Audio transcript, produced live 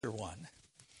1.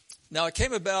 Now it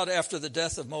came about after the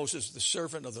death of Moses, the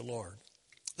servant of the Lord,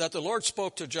 that the Lord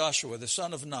spoke to Joshua, the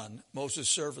son of Nun, Moses'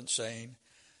 servant, saying,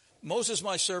 Moses,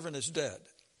 my servant, is dead.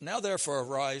 Now therefore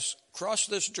arise, cross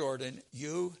this Jordan,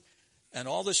 you and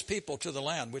all this people, to the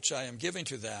land which I am giving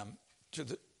to them,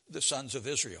 to the sons of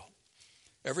Israel.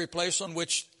 Every place on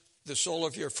which the sole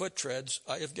of your foot treads,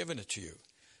 I have given it to you,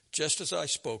 just as I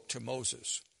spoke to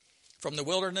Moses. From the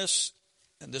wilderness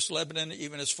and this Lebanon,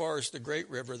 even as far as the great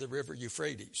river, the river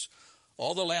Euphrates,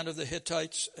 all the land of the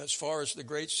Hittites, as far as the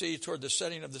great sea toward the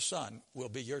setting of the sun, will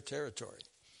be your territory.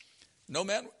 No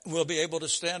man will be able to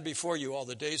stand before you all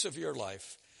the days of your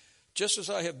life. Just as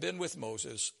I have been with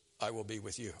Moses, I will be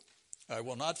with you. I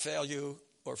will not fail you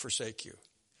or forsake you.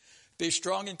 Be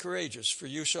strong and courageous, for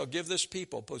you shall give this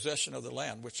people possession of the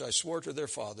land which I swore to their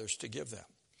fathers to give them.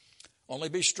 Only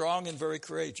be strong and very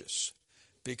courageous.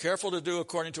 Be careful to do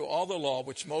according to all the law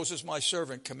which Moses my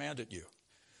servant commanded you.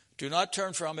 Do not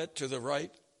turn from it to the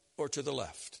right or to the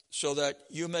left, so that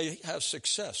you may have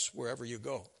success wherever you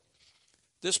go.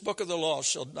 This book of the law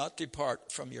shall not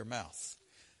depart from your mouth,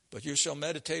 but you shall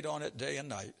meditate on it day and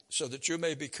night, so that you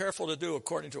may be careful to do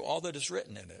according to all that is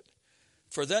written in it.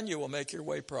 For then you will make your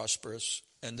way prosperous,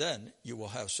 and then you will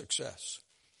have success.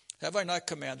 Have I not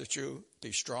commanded you,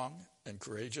 be strong and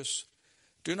courageous?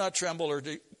 Do not tremble or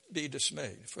be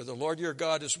dismayed, for the Lord your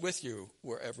God is with you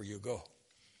wherever you go.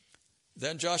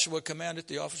 Then Joshua commanded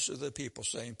the officers of the people,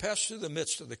 saying, Pass through the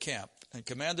midst of the camp, and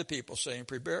command the people, saying,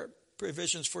 Prepare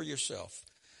provisions for yourself,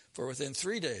 for within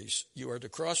 3 days you are to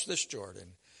cross this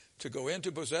Jordan, to go in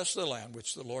to possess the land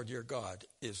which the Lord your God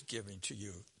is giving to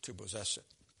you to possess it.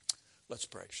 Let's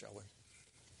pray, shall we?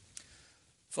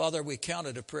 Father, we count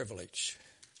it a privilege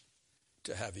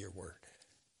to have your word.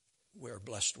 We're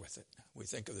blessed with it. We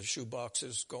think of the shoe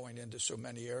boxes going into so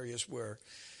many areas where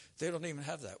they don't even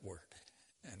have that word.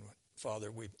 And Father,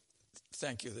 we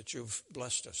thank you that you've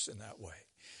blessed us in that way.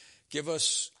 Give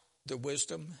us the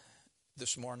wisdom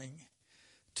this morning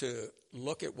to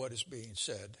look at what is being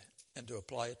said and to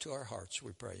apply it to our hearts,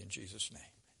 we pray in Jesus'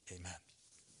 name. Amen.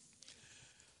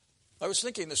 I was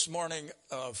thinking this morning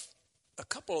of a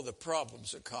couple of the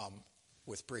problems that come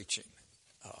with preaching.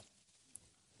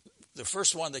 The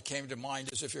first one that came to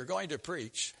mind is if you're going to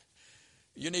preach,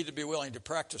 you need to be willing to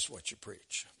practice what you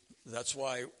preach. That's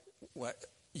why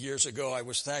years ago I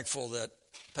was thankful that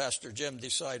Pastor Jim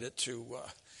decided to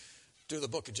do the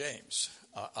book of James.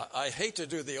 I hate to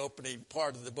do the opening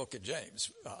part of the book of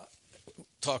James.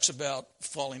 Talks about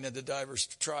falling into diverse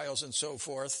trials and so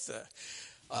forth.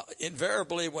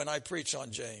 Invariably, when I preach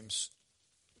on James,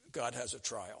 God has a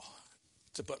trial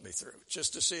to put me through,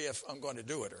 just to see if I'm going to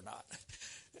do it or not,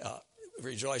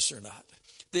 rejoice or not.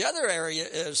 The other area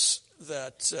is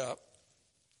that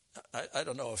I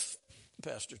don't know if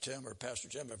Pastor Tim or Pastor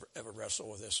Jim ever wrestle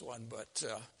with this one, but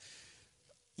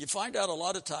you find out a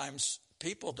lot of times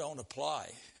people don't apply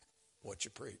what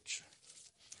you preach.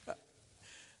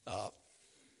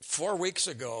 4 weeks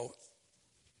ago,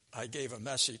 I gave a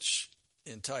message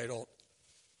entitled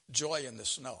Joy in the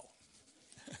Snow.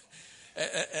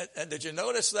 And did you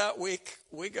notice that week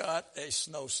we got a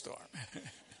snowstorm?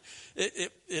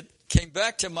 It came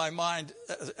back to my mind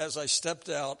as I stepped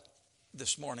out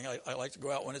this morning. I like to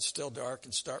go out when it's still dark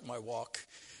and start my walk.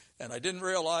 And I didn't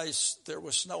realize there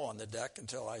was snow on the deck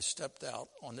until I stepped out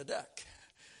on the deck.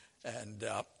 And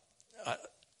I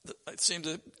seem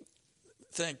to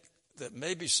think that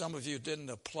maybe some of you didn't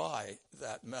apply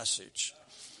that message.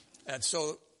 And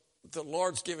so the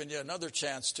Lord's given you another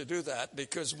chance to do that,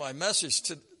 because my message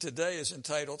today is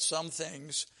entitled, Some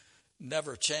Things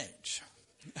Never Change.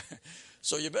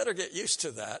 So you better get used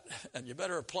to that, and you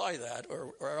better apply that,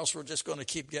 or else we're just going to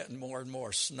keep getting more and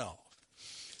more snow.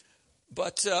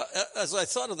 But as I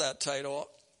thought of that title,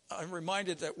 I'm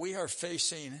reminded that we are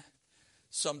facing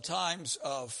some times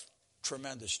of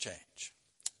tremendous change.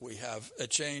 We have a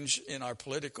change in our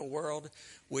political world.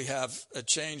 We have a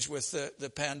change with the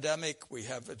pandemic. We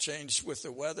have a change with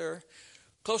the weather.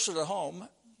 Closer to home,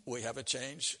 we have a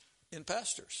change in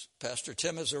pastors. Pastor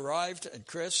Tim has arrived, and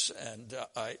Chris, and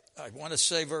I want to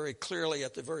say very clearly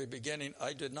at the very beginning,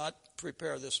 I did not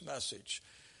prepare this message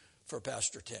for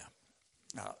Pastor Tim.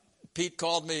 Pete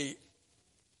called me,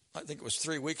 I think it was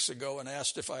 3 weeks ago, and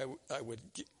asked if I would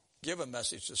give a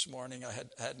message this morning. I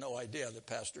had no idea that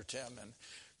Pastor Tim and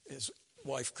his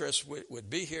wife Chris would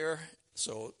be here.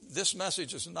 So this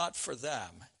message is not for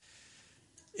them.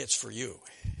 It's for you.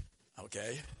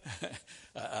 Okay?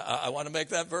 I want to make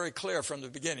that very clear from the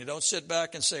beginning. Don't sit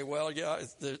back and say, well, yeah,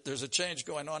 there's a change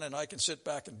going on and I can sit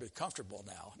back and be comfortable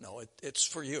now. No, it's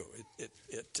for you.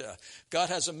 God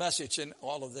has a message in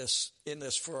all of this, in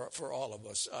this for all of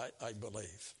us, I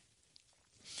believe.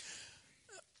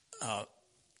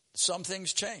 Some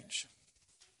things change.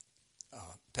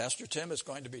 Pastor Tim is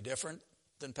going to be different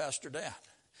than Pastor Dan.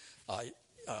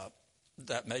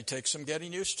 That may take some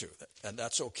getting used to, and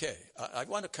that's okay. I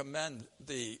want to commend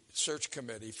the search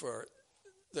committee for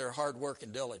their hard work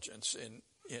and diligence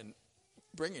in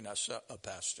bringing us a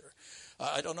pastor.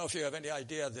 I don't know if you have any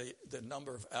idea the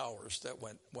number of hours that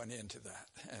went into that,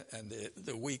 and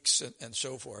the weeks and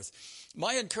so forth.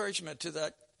 My encouragement to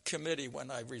that committee when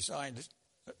I resigned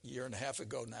a year and a half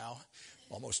ago now,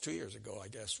 almost 2 years ago, I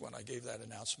guess, when I gave that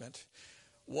announcement,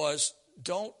 was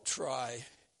don't try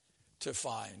to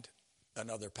find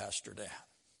another Pastor Dan.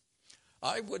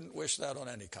 I wouldn't wish that on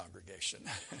any congregation.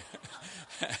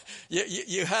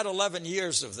 You had 11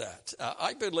 years of that.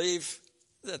 I believe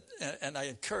that, and I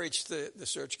encouraged the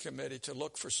search committee to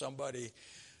look for somebody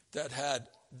that had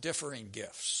differing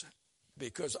gifts,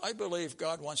 because I believe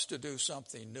God wants to do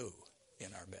something new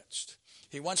in our midst.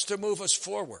 He wants to move us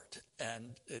forward,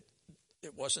 and it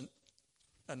wasn't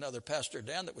another Pastor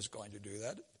Dan that was going to do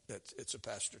that. It's a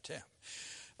Pastor Tim.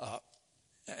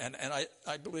 And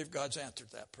I believe God's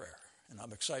answered that prayer. And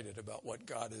I'm excited about what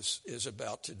God is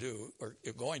about to do or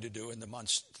going to do in the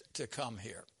months to come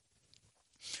here.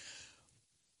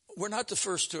 We're not the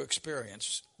first to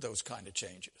experience those kind of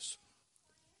changes.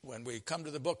 When we come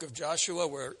to the book of Joshua,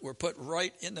 we're put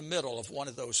right in the middle of one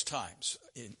of those times.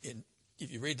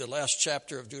 If you read the last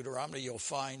chapter of Deuteronomy, you'll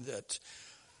find that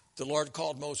the Lord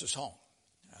called Moses home.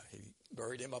 He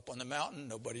buried him up on the mountain.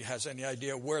 Nobody has any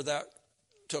idea where that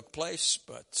took place,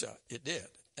 but it did.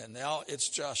 And now it's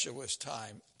Joshua's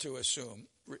time to assume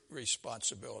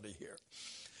responsibility here.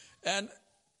 And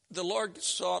the Lord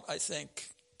sought, I think,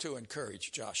 to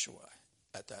encourage Joshua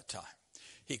at that time.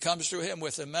 He comes to him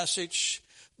with a message,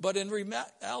 but in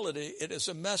reality, it is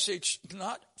a message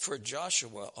not for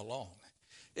Joshua alone.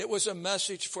 It was a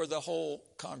message for the whole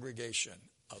congregation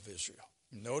of Israel.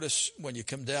 Notice when you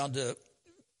come down to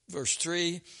verse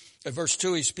 2,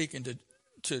 he's speaking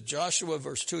to Joshua.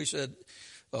 Verse 2, he said,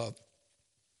 in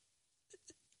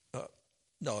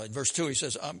verse 2 he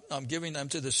says, I'm giving them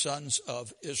to the sons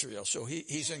of Israel. So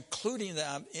he's including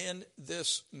them in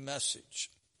this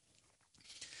message.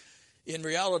 In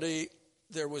reality,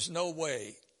 there was no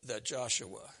way that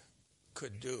Joshua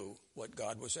could do what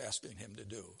God was asking him to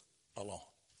do alone.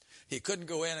 He couldn't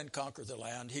go in and conquer the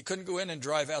land. He couldn't go in and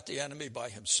drive out the enemy by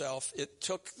himself. It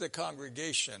took the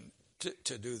congregation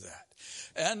to do that.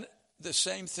 And the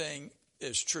same thing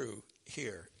is true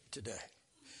here today.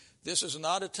 This is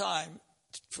not a time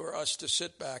for us to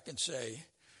sit back and say,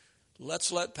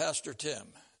 let's let Pastor Tim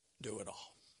do it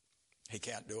all. He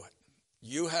can't do it.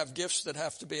 You have gifts that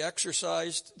have to be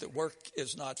exercised. The work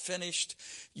is not finished.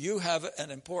 You have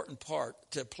an important part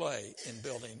to play in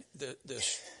building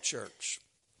this church.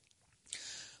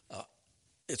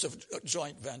 It's a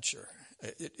joint venture.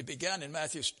 It began in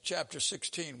Matthew chapter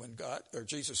 16 when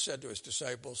Jesus said to his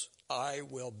disciples, I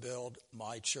will build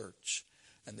my church,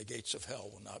 and the gates of hell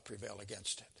will not prevail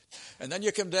against it. And then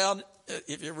you come down,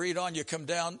 if you read on, you come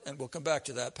down, and we'll come back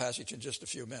to that passage in just a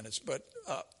few minutes, but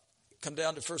come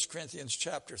down to 1 Corinthians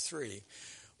chapter 3,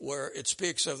 where it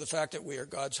speaks of the fact that we are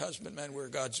God's husbandmen, we're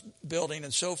God's building,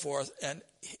 and so forth. And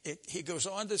he goes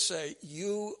on to say,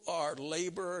 you are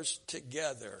laborers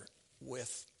together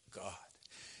with God.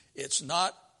 It's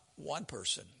not one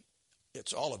person.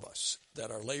 It's all of us that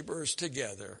are laborers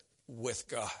together with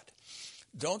God.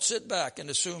 Don't sit back and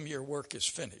assume your work is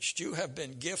finished. You have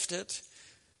been gifted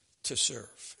to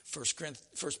serve. 1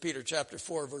 Peter chapter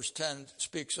 4 verse 10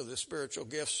 speaks of the spiritual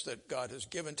gifts that God has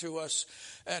given to us.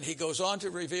 And he goes on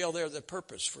to reveal there the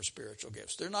purpose for spiritual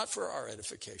gifts. They're not for our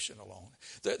edification alone.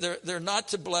 They're not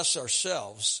to bless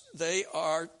ourselves. They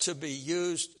are to be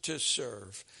used to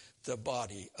serve the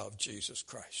body of Jesus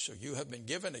Christ. So you have been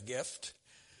given a gift.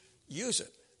 Use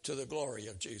it to the glory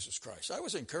of Jesus Christ. I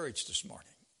was encouraged this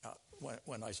morning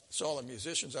when I saw the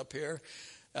musicians up here,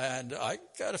 and I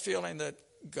got a feeling that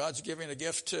God's giving a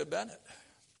gift to Bennett.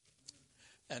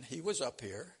 And he was up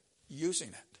here using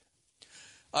it.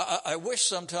 I wish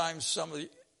sometimes some of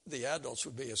the adults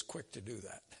would be as quick to do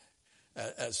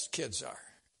that as kids are.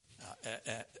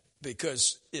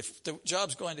 Because if the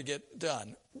job's going to get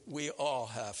done, we all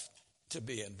have to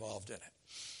be involved in it.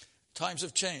 Times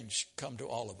of change come to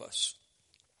all of us.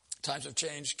 Times of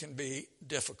change can be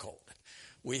difficult.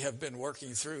 We have been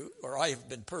working through, or I have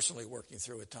been personally working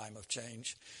through a time of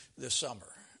change this summer.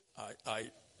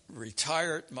 I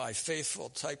retired my faithful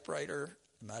typewriter.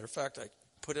 As a matter of fact, I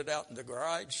put it out in the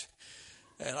garage,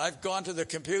 and I've gone to the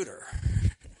computer.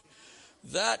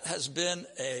 That has been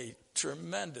a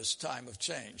tremendous time of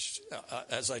change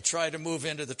as I try to move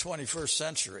into the 21st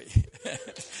century.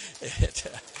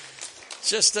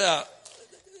 Just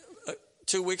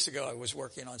 2 weeks ago, I was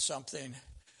working on something,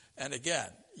 and again,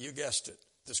 you guessed it,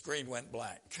 the screen went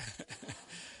blank.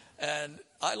 And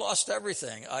I lost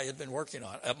everything I had been working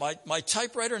on. My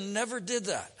typewriter never did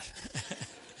that.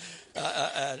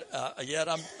 Yet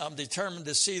I'm determined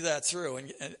to see that through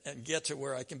and get to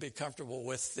where I can be comfortable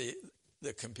with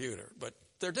the computer. But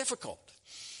they're difficult.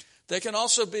 They can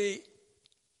also be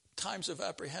times of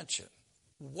apprehension.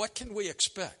 What can we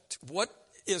expect? What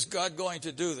is God going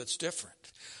to do that's different?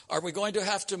 Are we going to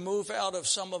have to move out of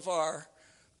some of our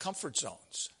comfort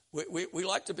zones? We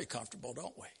like to be comfortable,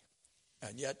 don't we?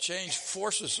 And yet change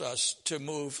forces us to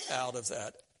move out of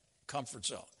that comfort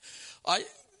zone. I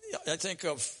think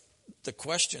of the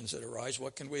questions that arise.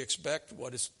 What can we expect?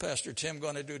 What is Pastor Tim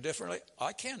going to do differently?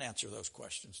 I can't answer those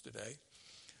questions today.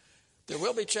 There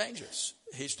will be changes.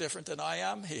 He's different than I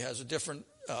am. He has a different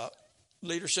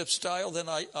leadership style than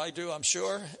I do, I'm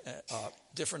sure.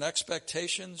 Different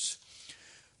expectations.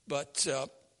 But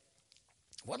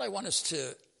what I want us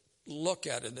to look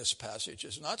at in this passage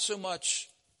is not so much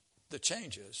the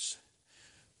changes,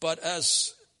 but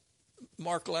as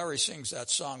Mark Larry sings that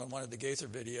song on one of the Gaither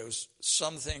videos,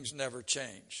 some things never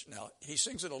change. Now, he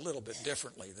sings it a little bit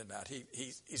differently than that.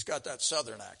 He's got that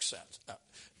southern accent.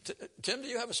 Tim, do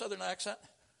you have a southern accent?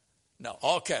 No.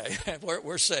 Okay.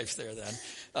 We're safe there then.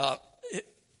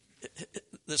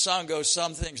 The song goes,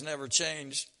 some things never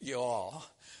change, you all.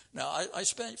 Now, I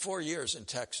spent 4 years in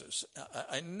Texas.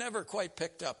 I never quite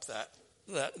picked up that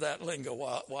lingo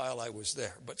while I was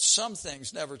there. But some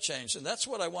things never change, and that's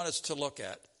what I want us to look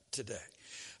at today.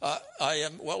 I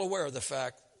am well aware of the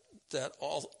fact that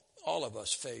all of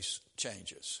us face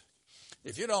changes.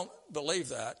 If you don't believe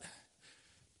that,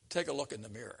 take a look in the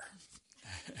mirror.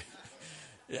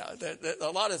 Yeah,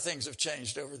 a lot of things have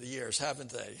changed over the years,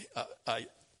 haven't they?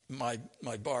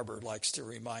 My barber likes to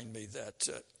remind me that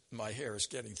my hair is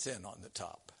getting thin on the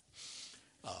top.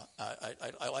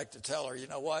 I like to tell her, you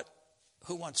know what?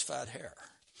 Who wants fat hair?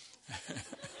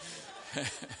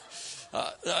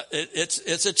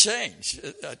 It's a change.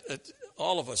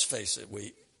 All of us face it.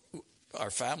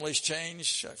 Our families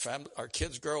change. Our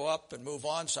kids grow up and move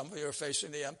on. Some of you are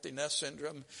facing the empty nest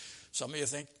syndrome. Some of you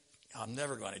think, I'm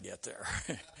never going to get there.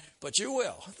 But you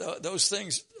will. Those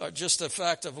things are just a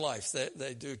fact of life.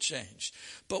 They do change.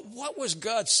 But what was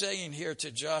God saying here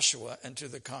to Joshua and to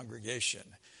the congregation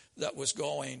that was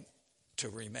going to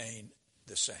remain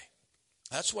the same?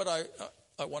 That's what I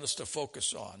want us to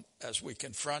focus on as we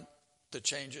confront the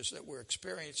changes that we're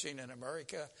experiencing in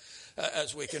America,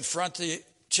 as we confront the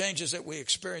changes that we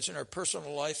experience in our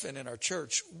personal life and in our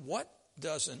church. What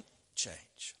doesn't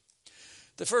change?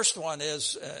 The first one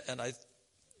is, and I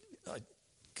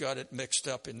got it mixed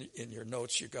up in your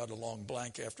notes. You got a long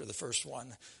blank after the first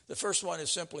one. The first one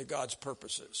is simply God's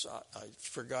purposes. I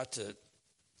forgot to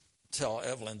tell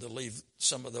Evelyn to leave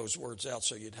some of those words out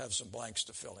so you'd have some blanks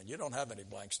to fill in. You don't have any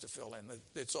blanks to fill in.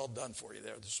 It's all done for you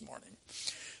there this morning.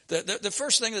 The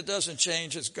first thing that doesn't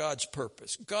change is God's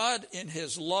purpose. God, in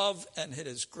his love and in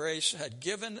his grace, had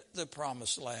given the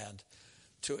promised land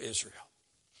to Israel.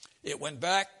 It went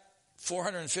back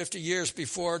 450 years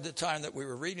before the time that we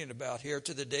were reading about here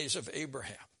to the days of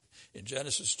Abraham. In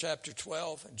Genesis chapter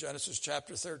 12 and Genesis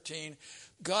chapter 13,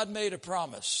 God made a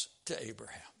promise to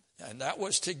Abraham. And that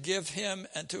was to give him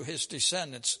and to his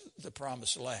descendants the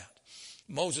promised land.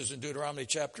 Moses in Deuteronomy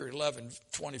chapter 11,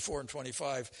 24 and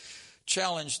 25,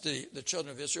 challenged the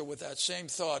children of Israel with that same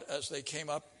thought as they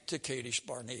came up to Kadesh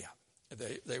Barnea.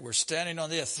 They were standing on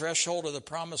the threshold of the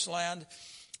promised land.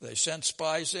 They sent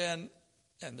spies in,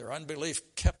 and their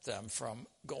unbelief kept them from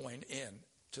going in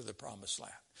to the promised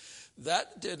land.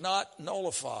 That did not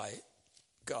nullify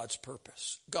God's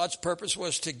purpose. God's purpose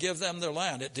was to give them their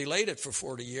land. It delayed it for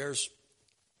 40 years,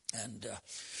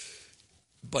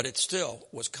 but it still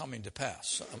was coming to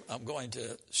pass. I'm going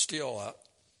to steal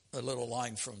a little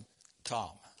line from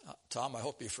Tom. Tom, I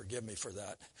hope you forgive me for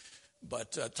that.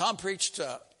 But Tom preached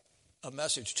a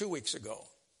message 2 weeks ago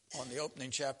on the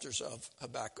opening chapter of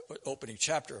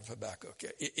Habakkuk.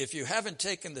 If you haven't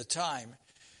taken the time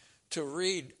to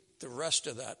read the rest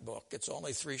of that book, it's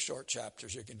only 3 short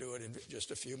chapters. You can do it in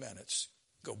just a few minutes.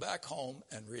 Go back home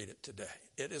and read it today.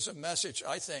 It is a message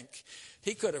I think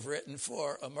he could have written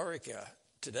for America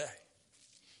today.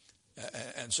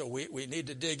 And so we need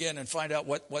to dig in and find out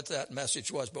what that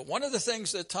message was. But one of the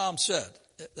things that Tom said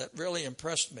that really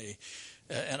impressed me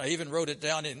And I even wrote it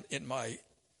down in my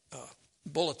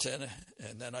bulletin,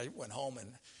 and then I went home,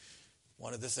 and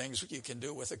one of the things you can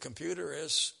do with a computer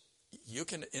is you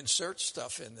can insert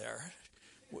stuff in there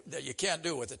that you can't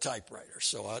do with a typewriter.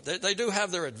 So they do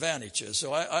have their advantages.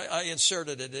 So I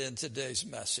inserted it in today's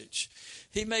message.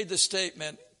 He made the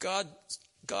statement,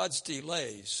 God's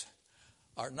delays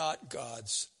are not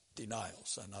God's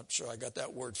denials. I'm not sure I got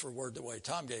that word for word the way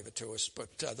Tom gave it to us,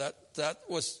 but that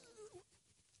was,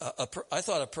 I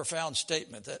thought, a profound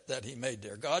statement that he made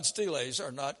there. God's delays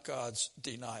are not God's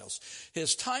denials.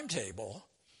 His timetable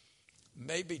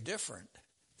may be different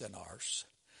than ours,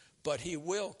 but he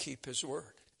will keep his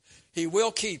word. He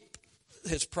will keep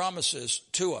his promises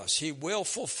to us. He will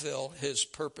fulfill his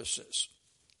purposes.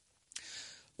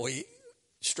 We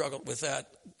struggled with that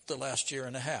the last year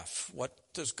and a half. What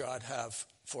does God have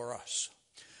for us?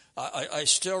 I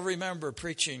still remember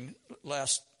preaching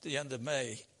the end of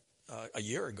May, a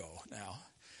year ago now,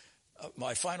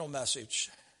 my final message,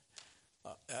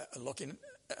 looking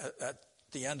at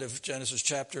the end of Genesis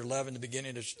chapter 11, the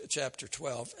beginning of chapter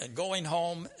 12, and going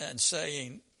home and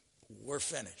saying, we're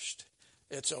finished.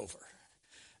 It's over.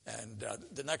 And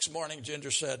the next morning,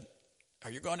 Ginger said,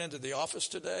 are you going into the office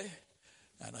today?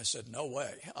 And I said, no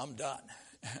way, I'm done.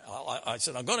 I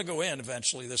said, I'm going to go in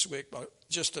eventually this week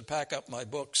just to pack up my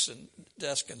books and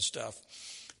desk and stuff.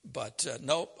 But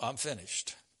nope, I'm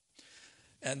finished.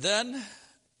 And then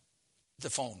the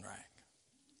phone rang.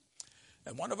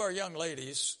 And one of our young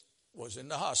ladies was in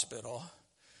the hospital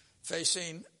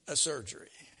facing a surgery.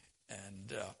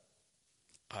 And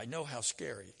I know how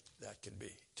scary that can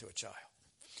be to a child.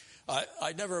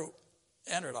 I never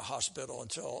entered a hospital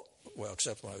until, well,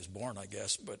 except when I was born, I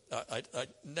guess, but I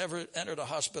never entered a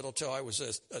hospital until I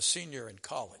was a senior in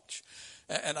college.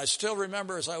 And I still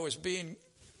remember as I was being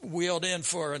wheeled in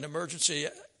for an emergency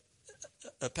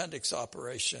appendix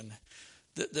operation,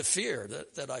 the fear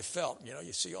that I felt. You know,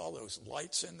 you see all those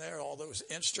lights in there, all those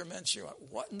instruments. You're like,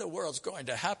 what in the world's going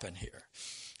to happen here?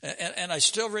 And I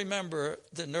still remember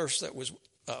the nurse that was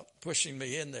pushing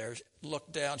me in there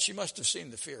looked down. She must have seen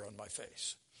the fear on my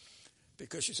face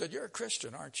because she said, you're a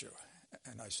Christian, aren't you?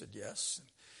 And I said, yes.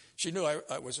 She knew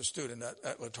I was a student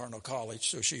at Laterno College,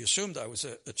 so she assumed I was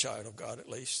a child of God at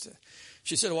least.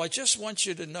 She said, well, I just want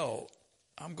you to know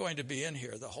I'm going to be in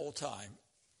here the whole time.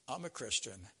 I'm a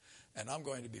Christian, and I'm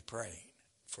going to be praying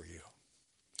for you.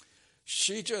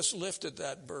 She just lifted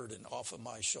that burden off of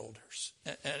my shoulders.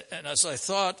 And as I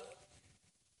thought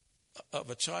of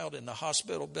a child in the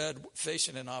hospital bed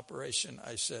facing an operation,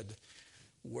 I said,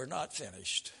 we're not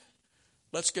finished.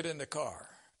 Let's get in the car,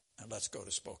 and let's go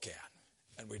to Spokane.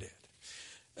 And we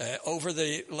did. Over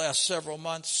the last several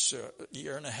months,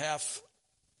 year and a half,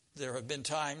 there have been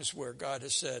times where God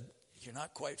has said, you're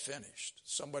not quite finished.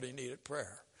 Somebody needed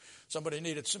prayer. Somebody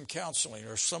needed some counseling,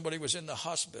 or somebody was in the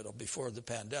hospital before the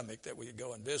pandemic that we could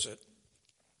go and visit.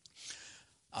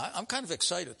 I'm kind of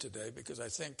excited today because I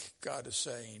think God is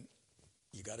saying,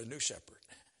 you got a new shepherd.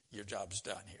 Your job's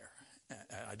done here.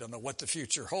 And I don't know what the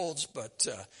future holds, but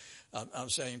I'm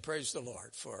saying praise the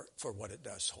Lord for what it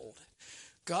does hold.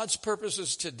 God's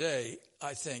purposes today,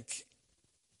 I think,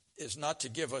 is not to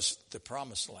give us the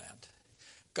promised land.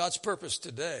 God's purpose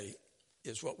today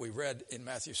is what we read in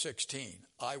Matthew 16.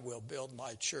 I will build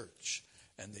my church,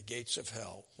 and the gates of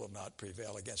hell will not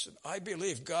prevail against it. I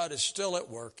believe God is still at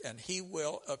work, and he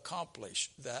will accomplish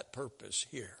that purpose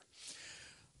here.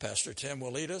 Pastor Tim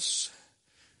will lead us.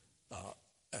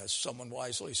 As someone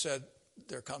wisely said,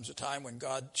 there comes a time when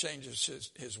God changes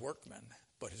his workmen,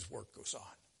 but his work goes on.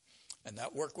 And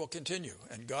that work will continue.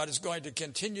 And God is going to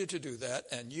continue to do that.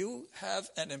 And you have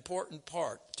an important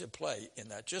part to play in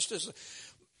that. Just as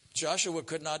Joshua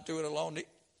could not do it alone,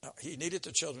 he needed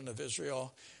the children of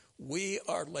Israel. We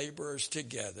are laborers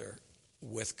together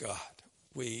with God.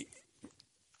 We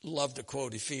love to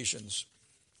quote Ephesians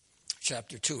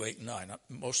chapter 2, 8, and 9.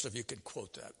 Most of you can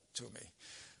quote that to me.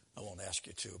 I won't ask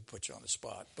you to, put you on the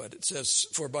spot. But it says,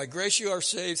 for by grace you are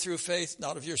saved through faith,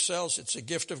 not of yourselves. It's a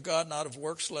gift of God, not of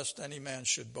works, lest any man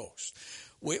should boast.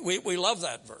 We love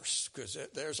that verse because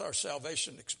there's our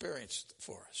salvation experience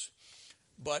for us.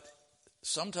 But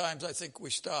sometimes I think we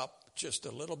stop just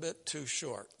a little bit too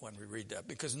short when we read that.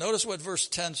 Because notice what verse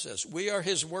 10 says. We are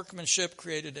his workmanship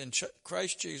created in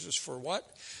Christ Jesus for what?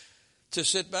 To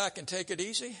sit back and take it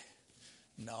easy?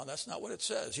 No, that's not what it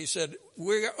says. He said,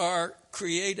 we are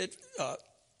created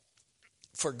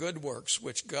for good works,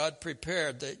 which God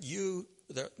prepared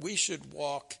that we should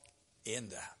walk in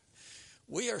them.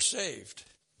 We are saved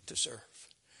to serve.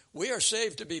 We are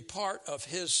saved to be part of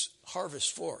his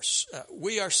harvest force.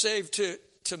 We are saved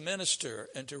to minister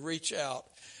and to reach out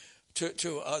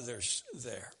to others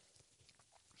there.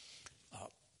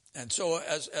 And so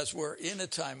as we're in a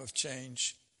time of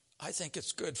change, I think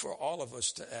it's good for all of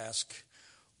us to ask,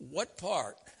 what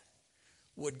part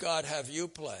would God have you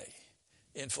play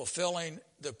in fulfilling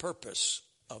the purpose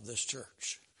of this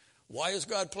church? Why has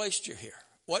God placed you here?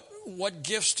 What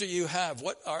gifts do you have?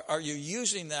 What are you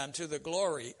using them to the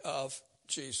glory of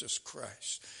Jesus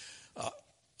Christ?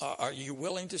 Are you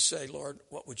willing to say, Lord,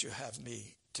 what would you have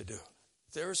me to do?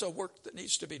 There's a work that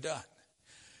needs to be done.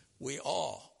 We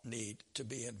all need to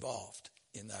be involved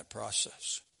in that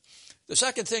process. The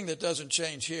second thing that doesn't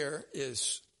change here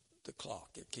is the clock.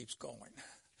 It keeps going.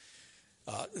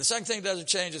 The second thing that doesn't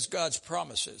change is God's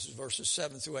promises, verses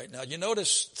 7 through 8. Now, you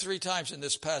notice 3 times in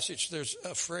this passage there's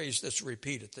a phrase that's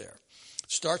repeated there.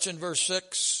 It starts in verse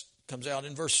 6, comes out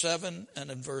in verse 7,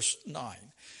 and in verse 9.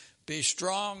 Be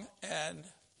strong and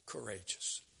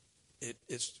courageous.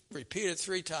 It's repeated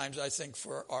 3 times, I think,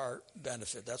 for our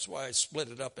benefit. That's why I split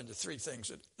it up into 3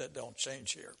 things that don't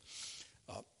change here.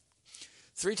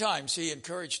 3 times he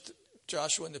encouraged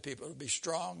Joshua and the people to be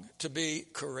strong, to be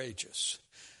courageous.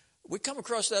 We come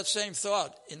across that same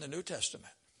thought in the New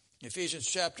Testament. Ephesians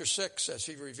chapter 6, as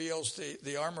he reveals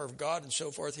the armor of God and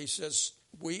so forth, he says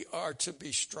we are to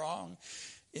be strong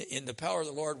in the power of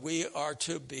the Lord. We are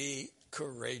to be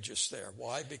courageous there.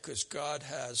 Why? Because God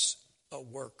has a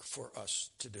work for us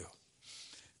to do.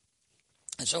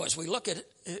 And so as we look at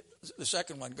the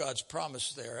second one, God's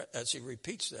promise there, as he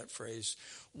repeats that phrase,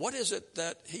 what is it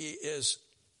that he is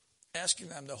asking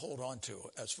them to hold on to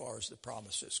as far as the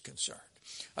promise is concerned?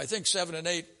 I think 7 and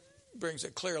 8 brings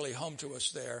it clearly home to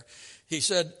us there. He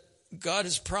said, God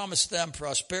has promised them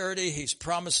prosperity. He's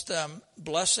promised them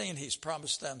blessing. He's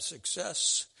promised them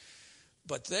success.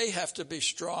 But they have to be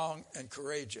strong and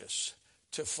courageous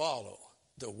to follow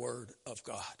the word of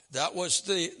God. That was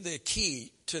the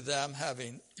key to them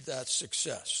having that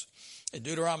success. In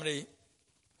Deuteronomy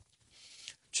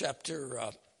chapter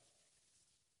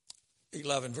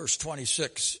 11, verse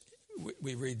 26,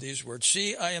 we read these words.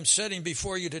 See, I am setting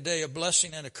before you today a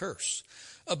blessing and a curse.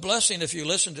 A blessing if you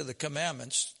listen to the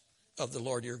commandments of the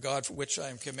Lord your God, for which I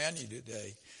am commanding you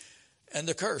today. And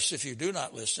the curse if you do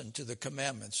not listen to the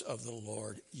commandments of the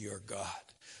Lord your God.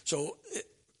 So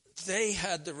they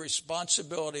had the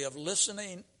responsibility of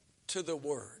listening to the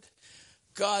word.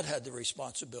 God had the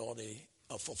responsibility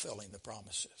of fulfilling the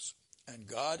promises. And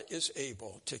God is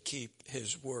able to keep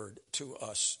his word to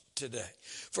us today.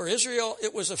 For Israel,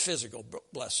 it was a physical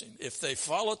blessing. If they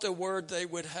followed the word, they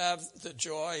would have the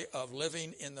joy of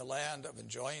living in the land, of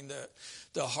enjoying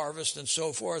the harvest and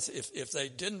so forth. If they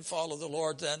didn't follow the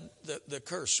Lord, then the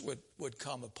curse would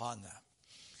come upon them.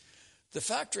 The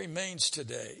fact remains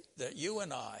today that you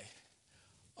and I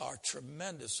are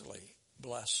tremendously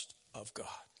blessed of God.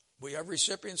 We are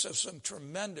recipients of some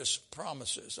tremendous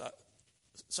promises. I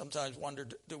sometimes wonder,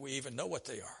 do we even know what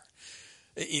they are?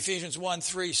 Ephesians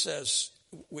 1:3 says,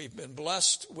 we've been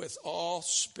blessed with all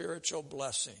spiritual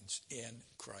blessings in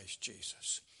Christ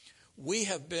Jesus. We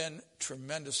have been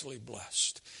tremendously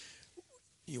blessed.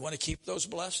 You want to keep those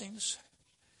blessings?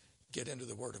 Get into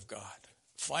the Word of God.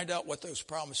 Find out what those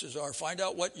promises are. Find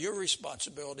out what your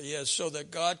responsibility is so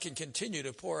that God can continue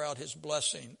to pour out his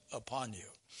blessing upon you.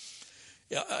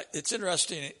 Yeah, it's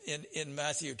interesting in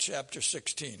Matthew chapter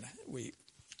 16. We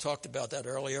talked about that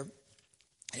earlier.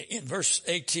 In verse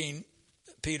 18,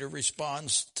 Peter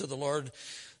responds to the Lord,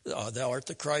 thou art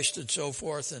the Christ and so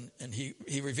forth. And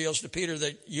he reveals to Peter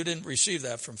that you didn't receive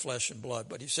that from flesh and blood.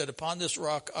 But he said, upon this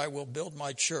rock I will build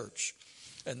my church,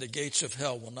 and the gates of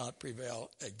hell will not prevail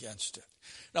against it.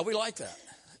 Now, we like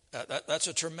that. That's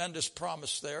a tremendous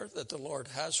promise there that the Lord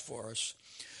has for us.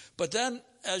 But then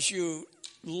as you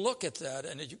look at that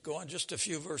and you go on just a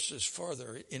few verses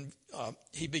further,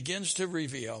 he begins to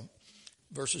reveal,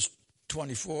 verses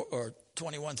 24 or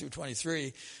 21 through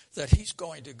 23, that he's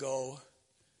going to go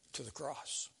to the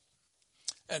cross.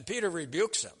 And Peter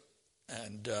rebukes him.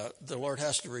 And the Lord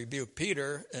has to rebuke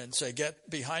Peter and say, get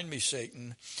behind me,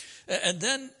 Satan. And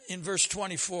then in verse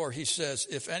 24, he says,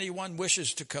 if anyone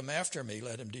wishes to come after me,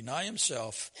 let him deny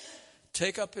himself,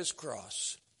 take up his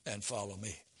cross, and follow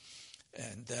me.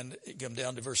 And then come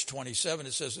down to verse 27,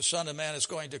 it says, the Son of Man is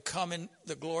going to come in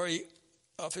the glory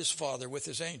of his Father with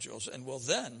his angels, and will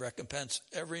then recompense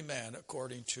every man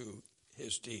according to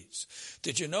his deeds.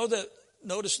 Did you know that?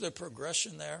 Notice the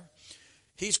progression there.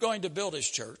 He's going to build his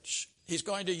church. He's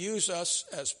going to use us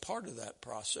as part of that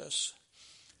process.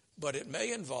 But it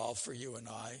may involve for you and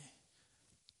I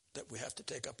that we have to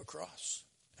take up a cross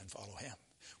and follow him.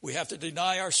 We have to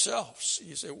deny ourselves.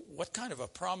 You say, what kind of a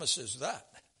promise is that?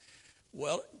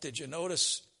 Well, did you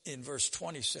notice in verse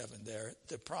 27 there,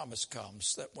 the promise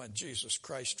comes that when Jesus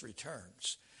Christ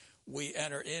returns, we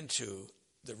enter into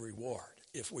the reward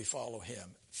if we follow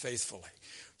him faithfully.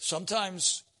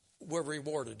 Sometimes we're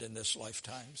rewarded in this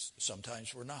lifetime,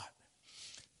 sometimes we're not.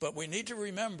 But we need to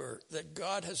remember that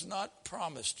God has not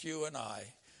promised you and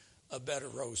I a bed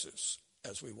of roses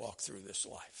as we walk through this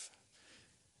life.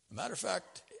 Matter of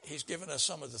fact, he's given us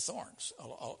some of the thorns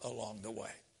along the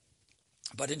way.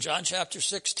 But in John chapter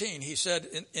 16, he said,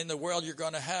 in the world you're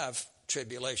going to have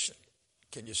tribulation.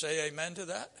 Can you say amen to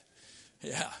that?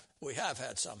 Yeah, we have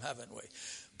had some, haven't we?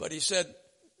 But he said,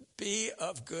 be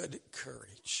of good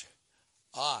courage.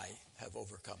 I have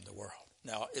overcome the world.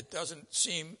 Now, it doesn't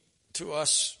seem to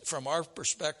us from our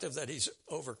perspective that he's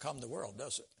overcome the world,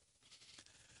 does it?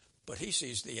 But he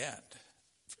sees the end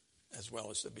as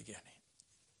well as the beginning.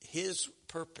 His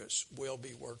purpose will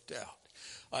be worked out.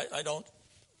 I don't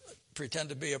pretend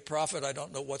to be a prophet. I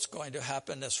don't know what's going to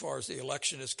happen as far as the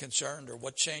election is concerned or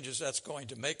what changes that's going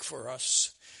to make for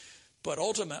us. But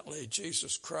ultimately,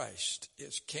 Jesus Christ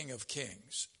is King of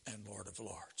Kings and Lord of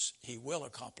Lords. He will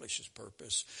accomplish his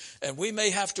purpose. And we may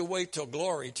have to wait till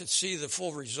glory to see the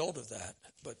full result of that.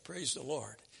 But praise the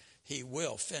Lord, he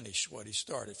will finish what he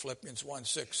started. Philippians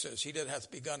 1:6 says, he that hath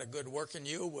begun a good work in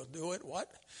you will do it, what?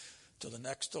 Till the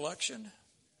next election?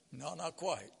 No, not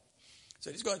quite. He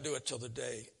said he's going to do it till the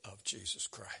day of Jesus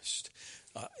Christ.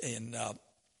 In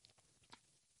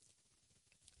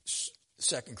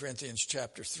 2 Corinthians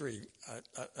chapter 3,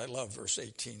 I love verse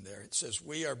 18 there. It says,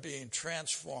 we are being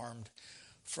transformed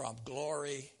from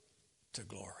glory to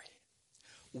glory.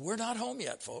 We're not home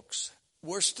yet, folks.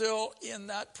 We're still in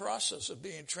that process of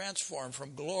being transformed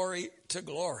from glory to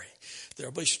glory. There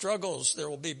will be struggles. There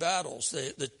will be battles.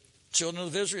 The children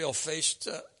of Israel faced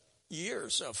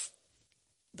years of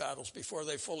battles before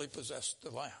they fully possessed the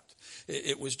land.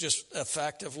 It was just a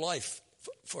fact of life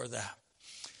for them.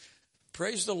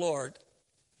 Praise the Lord.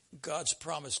 God's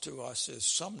promise to us is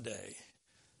someday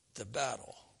the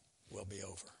battle will be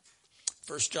over.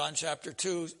 1 John chapter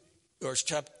 2 or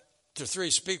chapter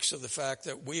 3 speaks of the fact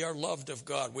that we are loved of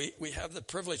God. We have the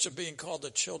privilege of being called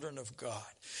the children of God.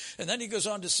 And then he goes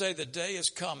on to say the day is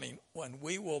coming when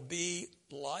we will be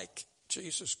like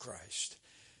Jesus Christ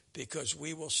because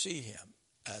we will see him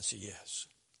as he is.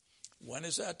 When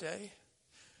is that day?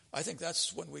 I think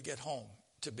that's when we get home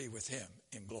to be with him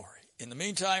in glory. In the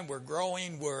meantime, we're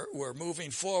growing, we're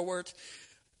moving forward,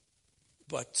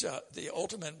 but the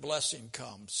ultimate blessing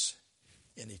comes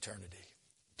in eternity.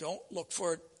 Don't look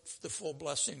for the full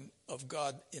blessing of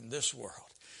God in this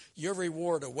world. Your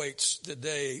reward awaits the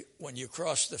day when you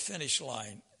cross the finish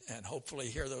line and hopefully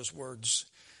hear those words,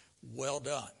 well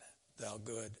done, thou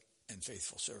good and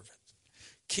faithful servant.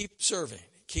 Keep serving,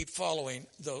 keep following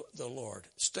the Lord.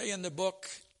 Stay in the book.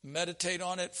 Meditate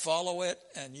on it, follow it,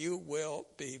 and you will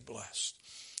be blessed.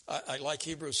 I like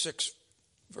Hebrews 6,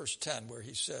 verse 10, where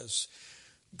he says,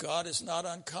 God is not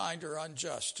unkind or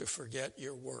unjust to forget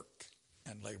your work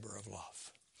and labor of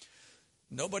love.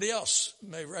 Nobody else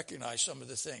may recognize some of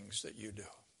the things that you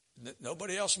do.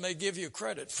 Nobody else may give you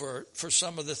credit for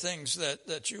some of the things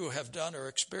that you have done or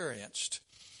experienced,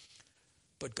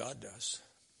 but God does.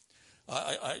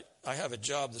 I have a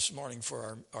job this morning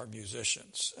for our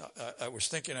musicians. I was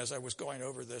thinking as I was going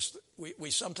over this,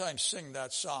 we sometimes sing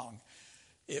that song,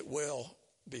 it will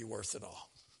be worth it all.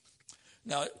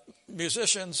 Now,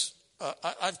 musicians,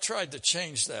 I've tried to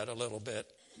change that a little bit,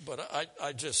 but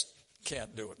I just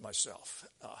can't do it myself.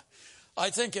 I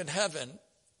think in heaven,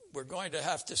 we're going to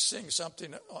have to sing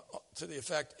something to the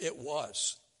effect, it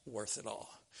was worth it all.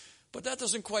 But that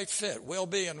doesn't quite fit. Will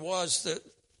be and was,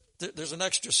 there's an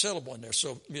extra syllable in there.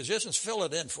 So musicians, fill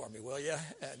it in for me, will you?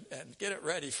 And get it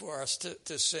ready for us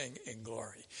to sing in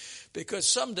glory. Because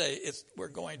someday we're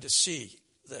going to see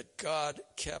that God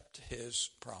kept his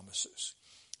promises.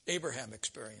 Abraham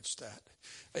experienced that.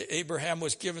 Abraham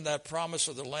was given that promise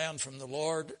of the land from the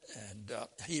Lord. And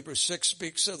Hebrews 6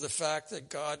 speaks of the fact that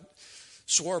God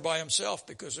swore by himself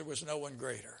because there was no one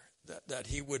greater. That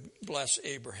he would bless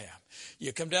Abraham.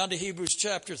 You come down to Hebrews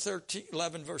chapter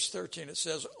 11, verse 13. It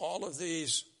says, all of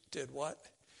these did what?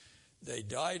 They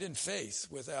died in faith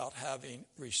without having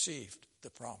received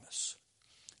the promise.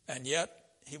 And yet,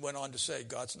 he went on to say,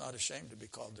 God's not ashamed to be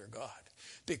called their God.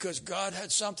 Because God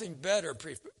had something better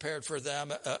prepared for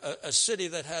them, a city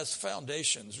that has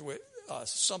foundations,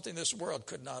 something this world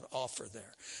could not offer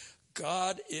there.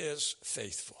 God is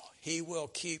faithful. He will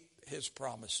keep his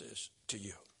promises to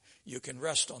you. You can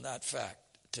rest on that fact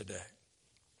today.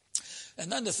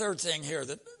 And then the third thing here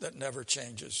that never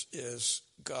changes is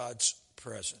God's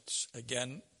presence.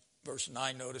 Again, verse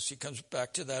 9, notice he comes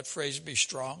back to that phrase, be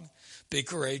strong, be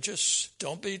courageous,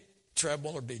 don't be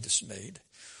tremble or be dismayed.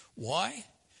 Why?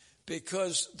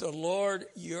 Because the Lord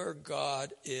your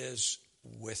God is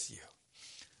with you.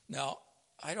 Now,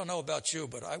 I don't know about you,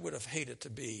 but I would have hated to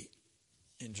be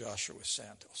in Joshua's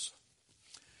sandals.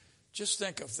 Just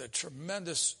think of the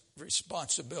tremendous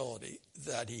responsibility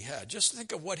that he had. Just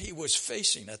think of what he was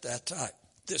facing at that time.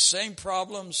 The same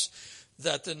problems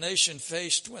that the nation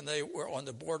faced when they were on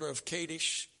the border of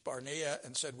Kadesh Barnea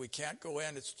and said, we can't go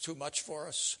in, it's too much for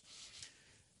us.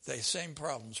 The same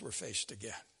problems were faced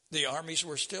again. The armies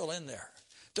were still in there.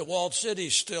 The walled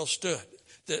cities still stood.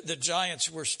 The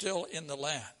giants were still in the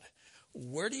land.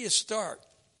 Where do you start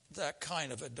that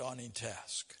kind of a daunting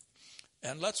task?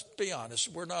 And let's be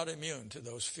honest, we're not immune to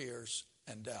those fears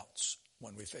and doubts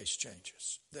when we face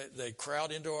changes. They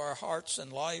crowd into our hearts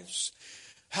and lives.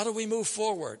 How do we move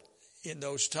forward in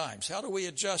those times? How do we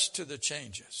adjust to the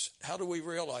changes? How do we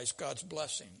realize God's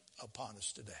blessing upon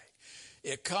us today?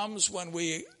 It comes when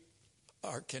we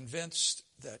are convinced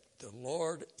that the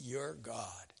Lord your God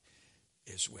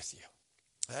is with you.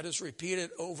 That is repeated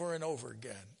over and over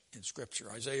again in Scripture.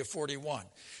 Isaiah 41,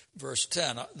 verse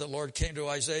 10. The Lord came to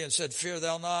Isaiah and said, fear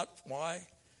thou not. Why?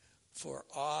 For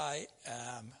I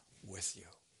am with you.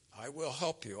 I will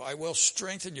help you. I will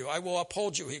strengthen you. I will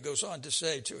uphold you, he goes on to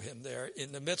say to him there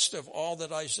in the midst of all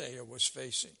that Isaiah was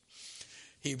facing.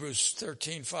 Hebrews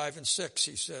 13, 5 and 6,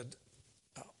 he said,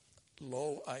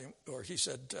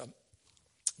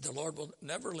 the Lord will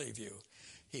never leave you.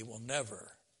 He will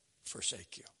never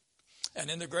forsake you. And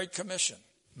in the Great Commission,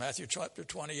 Matthew chapter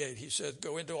 28, he said,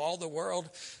 go into all the world,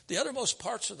 the uttermost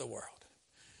parts of the world.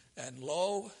 And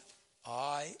lo,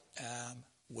 I am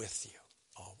with you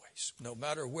always. No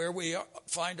matter where we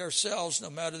find ourselves, no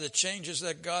matter the changes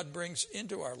that God brings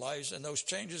into our lives, and those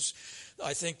changes,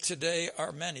 I think today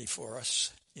are many for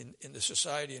us in the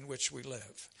society in which we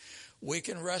live. We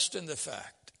can rest in the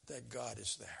fact that God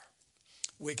is there.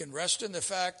 We can rest in the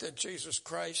fact that Jesus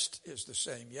Christ is the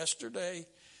same yesterday,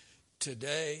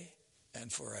 today,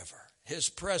 and forever. His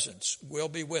presence will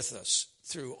be with us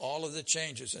through all of the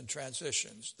changes and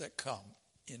transitions that come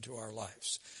into our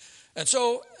lives. And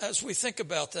so, as we think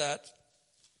about that,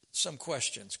 some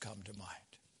questions come to mind.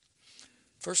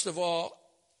 First of all,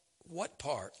 what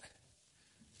part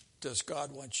does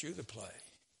God want you to play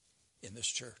in this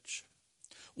church?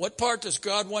 What part does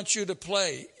God want you to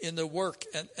play in the work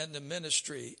and the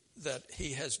ministry that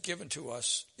he has given to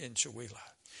us in Chewelah?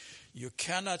 You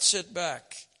cannot sit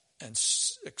back and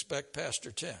expect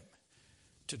Pastor Tim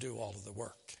to do all of the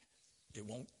work. It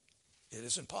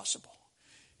isn't possible.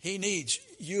 He needs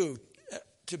you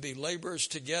to be laborers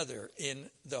together in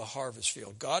the harvest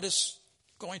field. God is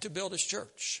going to build his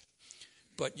church,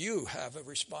 but you have a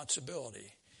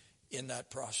responsibility in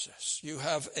that process. You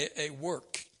have a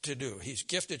work to do. He's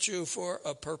gifted you for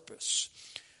a purpose.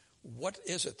 What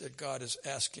is it that God is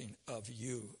asking of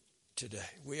you today?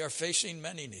 We are facing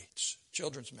many needs.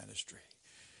 Children's ministry,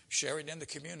 sharing in the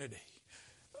community,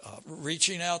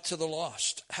 reaching out to the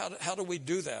lost. How do we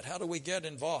do that? How do we get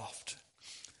involved?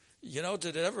 You know,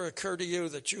 did it ever occur to you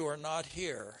that you are not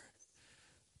here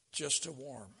just to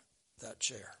warm that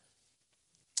chair?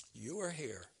 You are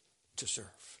here to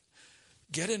serve.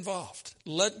 Get involved.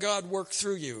 Let God work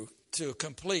through you to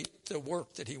complete the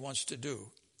work that he wants to do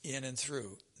in and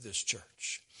through this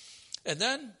church. And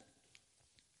then,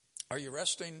 are you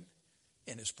resting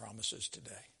in his promises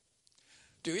today?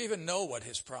 Do you even know what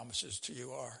his promises to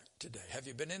you are today? Have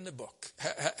you been in the book?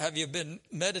 Have you been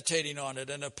meditating on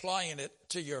it and applying it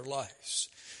to your lives?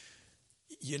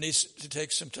 You need to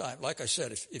take some time. Like I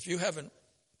said, if you haven't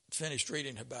finished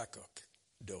reading Habakkuk,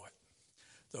 do it.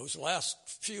 Those last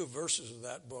few verses of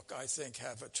that book, I think,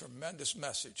 have a tremendous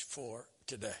message for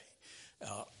today.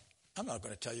 I'm not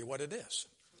going to tell you what it is.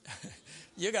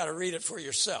 You got to read it for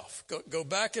yourself. Go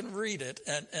back and read it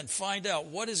and find out,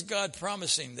 what is God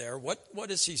promising there?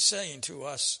 What is he saying to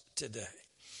us today?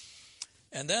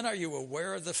 And then, are you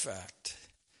aware of the fact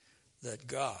that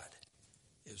God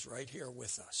is right here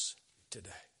with us today?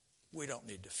 We don't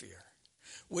need to fear.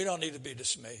 We don't need to be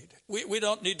dismayed. We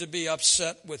don't need to be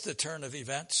upset with the turn of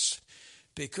events,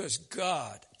 because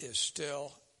God is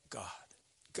still God.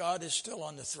 God is still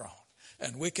on the throne,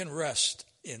 and we can rest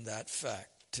in that fact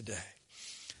today.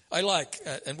 I like,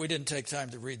 and we didn't take time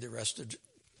to read the rest of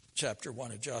chapter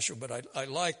 1 of Joshua, but I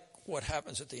like what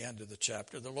happens at the end of the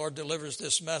chapter. The Lord delivers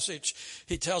this message.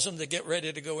 He tells them to get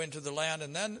ready to go into the land,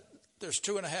 and then there's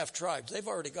 2.5 tribes. They've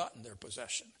already gotten their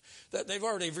possession. That they've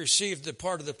already received the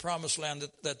part of the promised land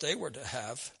that they were to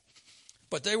have.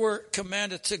 But they were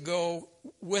commanded to go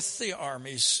with the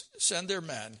armies, send their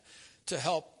men to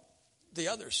help the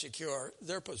others secure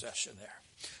their possession there.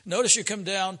 Notice you come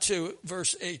down to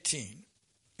verse 18,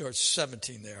 or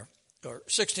 17 there, or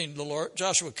 16.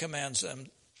 Joshua commands them,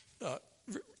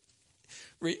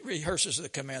 rehearses the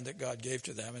command that God gave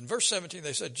to them. In verse 17,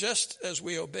 they said, just as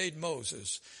we obeyed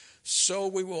Moses, so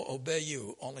we will obey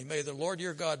you. Only may the Lord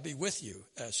your God be with you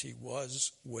as he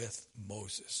was with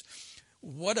Moses.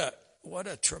 What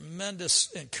a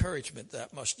tremendous encouragement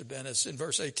that must have been. As in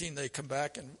verse 18, they come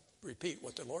back and repeat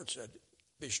what the Lord said.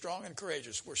 Be strong and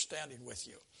courageous. We're standing with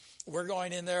you. We're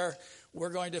going in there.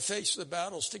 We're going to face the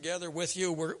battles together with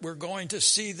you. We're going to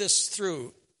see this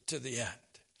through to the end.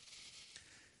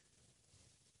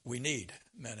 We need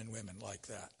men and women like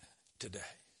that today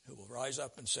who will rise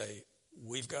up and say,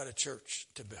 we've got a church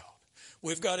to build.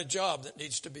 We've got a job that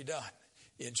needs to be done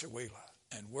in Chewelah.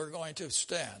 And we're going to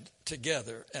stand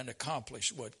together and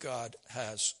accomplish what God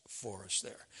has for us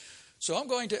there. So I'm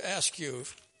going to ask you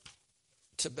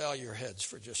to bow your heads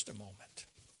for just a moment.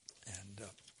 And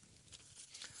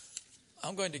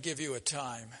I'm going to give you a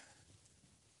time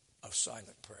of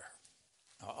silent prayer.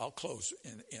 I'll close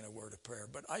in a word of prayer.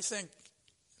 But I think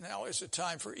now is a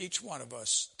time for each one of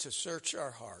us to search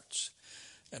our hearts.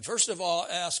 And first of all,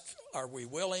 ask, are we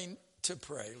willing to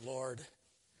pray, Lord,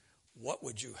 what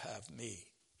would you have me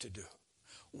to do?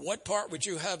 What part would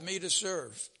you have me to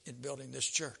serve in building this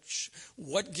church?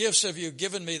 What gifts have you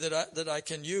given me that I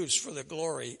can use for the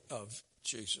glory of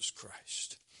Jesus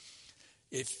Christ?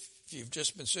 If you've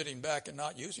just been sitting back and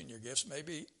not using your gifts,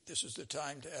 maybe this is the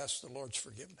time to ask the Lord's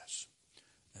forgiveness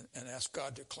and ask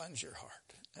God to cleanse your heart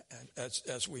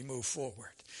as we move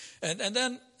forward. And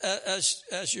then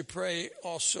as you pray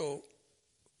also,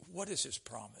 what is his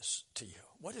promise to you?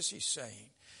 What is he saying?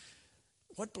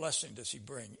 What blessing does he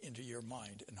bring into your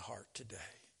mind and heart today?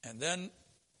 And then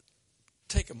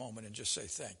take a moment and just say,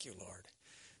 thank you, Lord,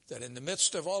 that in the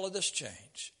midst of all of this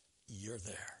change, you're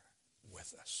there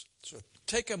with us. So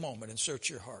take a moment and search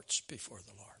your hearts before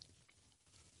the Lord.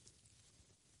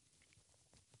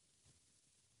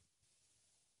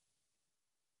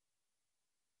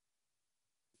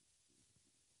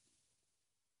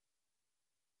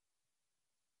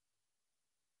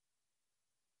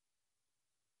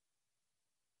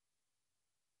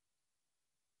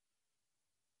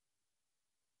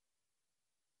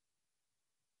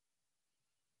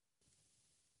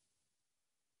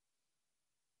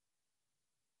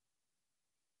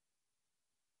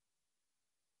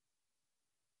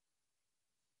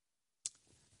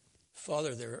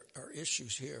 Father, there are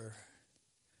issues here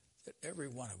that every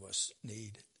one of us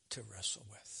need to wrestle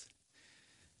with.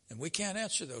 And we can't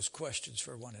answer those questions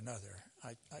for one another.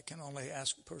 I can only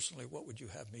ask personally, what would you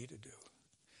have me to do?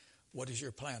 What is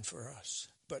your plan for us?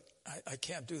 But I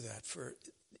can't do that for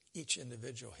each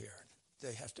individual here.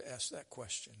 They have to ask that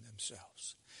question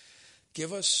themselves.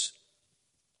 Give us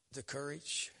the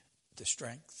courage, the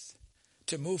strength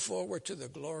to move forward to the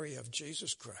glory of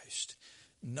Jesus Christ,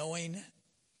 knowing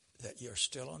that you're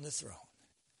still on the throne.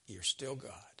 You're still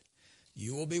God.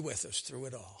 You will be with us through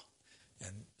it all.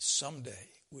 And someday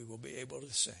we will be able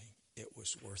to sing, it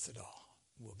was worth it all.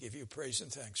 We'll give you praise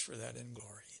and thanks for that in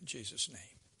glory. In Jesus'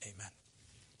 name, amen.